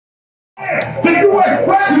The U.S.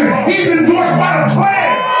 president, he's endorsed by the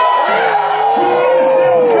Klan. You don't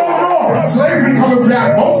understand what's going on. Slavery coming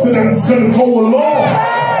back, most of them is going to go along.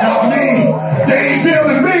 Now, I mean, they ain't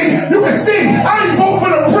feeling me. You can see, I ain't vote for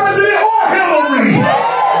the president or Hillary.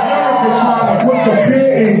 America trying to put the fear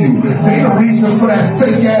in you. They the reason for that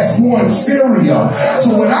fake ass war in Syria.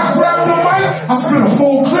 So when I grab the mic, I spit a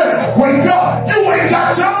full clip. Wake up, you ain't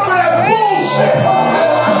got time for that bullshit.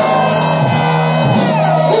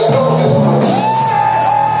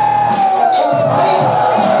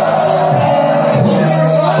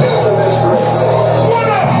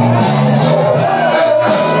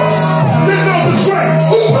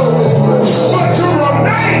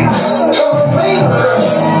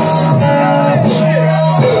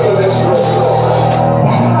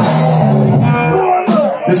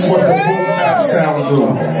 This is what the boom bap sound do.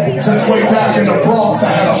 Since way back in the Bronx,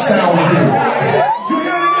 I had a sound view. You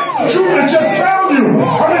hearing this? The truth that just found you.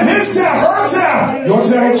 I'm in his town, her town, your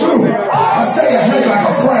town too. I stay ahead like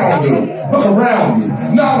a crown do. Look around you.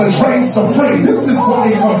 Knowledge reigns supreme. This is what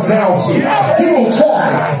it comes down to. People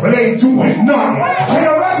talking, but they ain't doing nothing.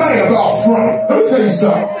 KRS ain't about fronting. Let me tell you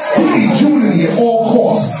something. We need unity at all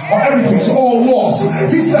costs, or everything's all lost.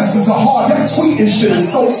 These lessons are hard. That tweeting shit is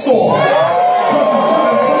so sore.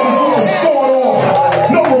 Sword off.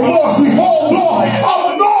 No remorse, we hold off.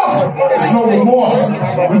 Up north, there's no remorse.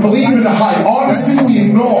 We believe in the hype. Honesty we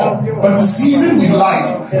ignore, but deceiving we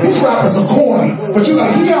like. These rappers are corny, but you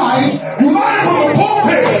like, he alright. You lying from the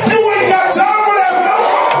pulpit. You ain't got time for that.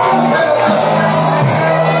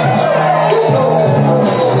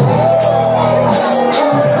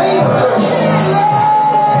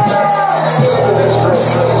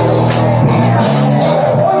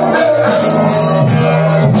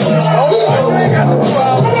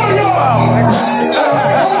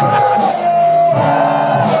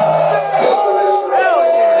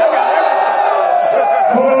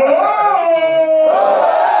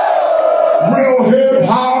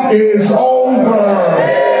 Is over.